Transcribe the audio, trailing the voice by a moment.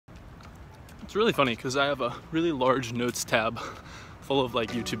It's really funny because I have a really large notes tab full of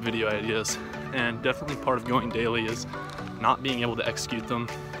like YouTube video ideas, and definitely part of going daily is not being able to execute them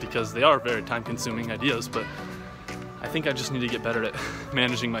because they are very time-consuming ideas, but I think I just need to get better at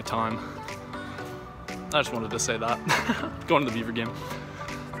managing my time. I just wanted to say that. Going to the Beaver game.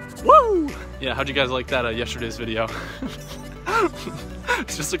 Woo! Yeah, how'd you guys like that yesterday's video?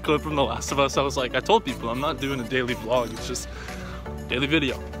 It's just a clip from The Last of Us. I was like, I told people I'm not doing a daily vlog, it's just daily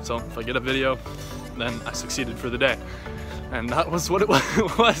video. So if I get a video, then I succeeded for the day. And that was what it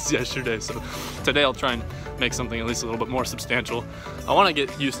was yesterday. So today I'll try and make something at least a little bit more substantial. I want to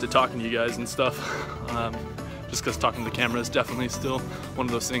get used to talking to you guys and stuff, just because talking to the camera is definitely still one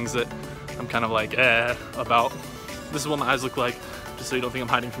of those things that I'm kind of like, about. This is what my eyes look like, just so you don't think I'm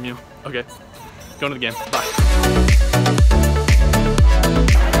hiding from you. Okay, going to the game, bye.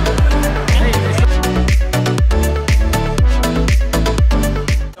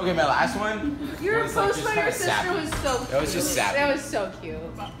 Okay, my last one. Your post by your sister was so cute. That was just sappy. That was so cute.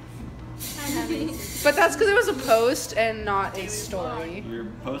 But that's because it was a post and not a story. Your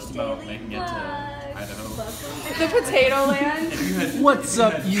post about making it to Idaho. The potato land. What's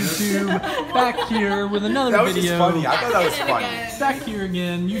up, YouTube? Back here with another That was video. just funny. I thought that was funny. Back here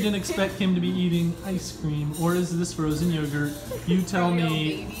again. You didn't expect him to be eating ice cream, or is this frozen yogurt? You tell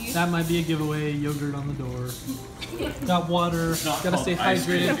me. That might be a giveaway. Yogurt on the door. Got water. Gotta stay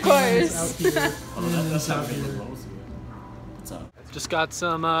hydrated. Of course. Out here. And it's out here. What's up? Just got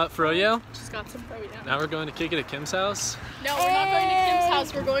some froyo. Just got some froyo. Now we're going to kick it at Kim's house. No, we're not going to Kim's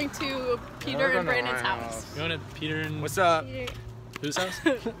house. We're going to Peter and Brandon's house. Going to Peter and What's up? whose house?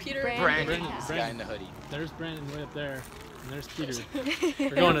 Peter and Brandon. Brandon's This guy in the hoodie. There's Brandon way up there, and there's Peter. You're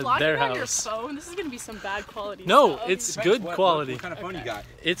We're going to their on your house. phone. This is gonna be some bad quality. No, stuff. it's good quality. What kind of phone you got?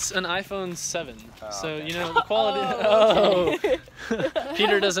 It's an iPhone 7, so okay. you know the quality.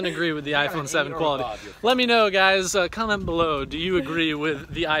 Peter doesn't agree with the iPhone 7 quality. Let me know, guys. Comment below. Do you agree with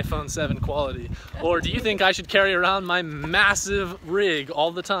the iPhone 7 quality, or do you think I should carry around my massive rig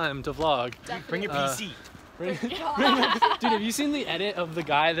all the time to vlog? Bring your PC. Dude, have you seen the edit of the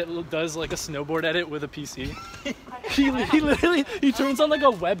guy that does like a snowboard edit with a PC? He literally turns on like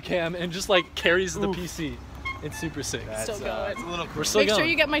a webcam and just like carries the PC. It's super sick. Still going. We're still Make going. sure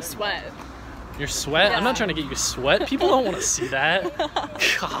you get my sweat. Your sweat? Yeah. I'm not trying to get you sweat. People don't want to see that.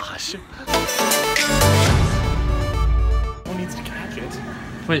 Gosh. Who needs to catch it?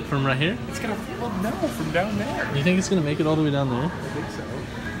 Wait, from right here? It's gonna. Well, no, from down there. You think it's gonna make it all the way down there? I think so.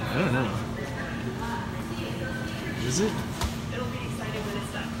 I don't know. Is it?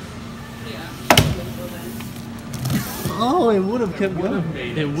 Oh, it would have kept going.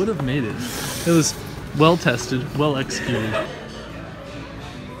 It would have made it. It was well tested, well executed.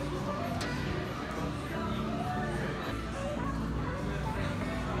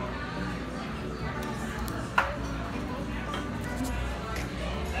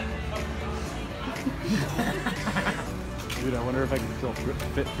 Dude, I wonder if I can still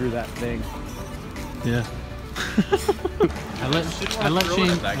fit through that thing. Yeah. I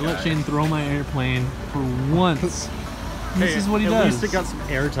let Shane throw my airplane for once. This is what he does. At least it got some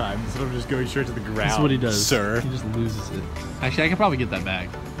airtime instead of just going straight to the ground. This is what he does, sir. He just loses it. Actually, I could probably get that back.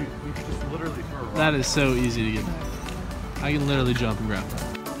 You could just literally throw a rock. That is so easy to get back. I can literally jump and grab that.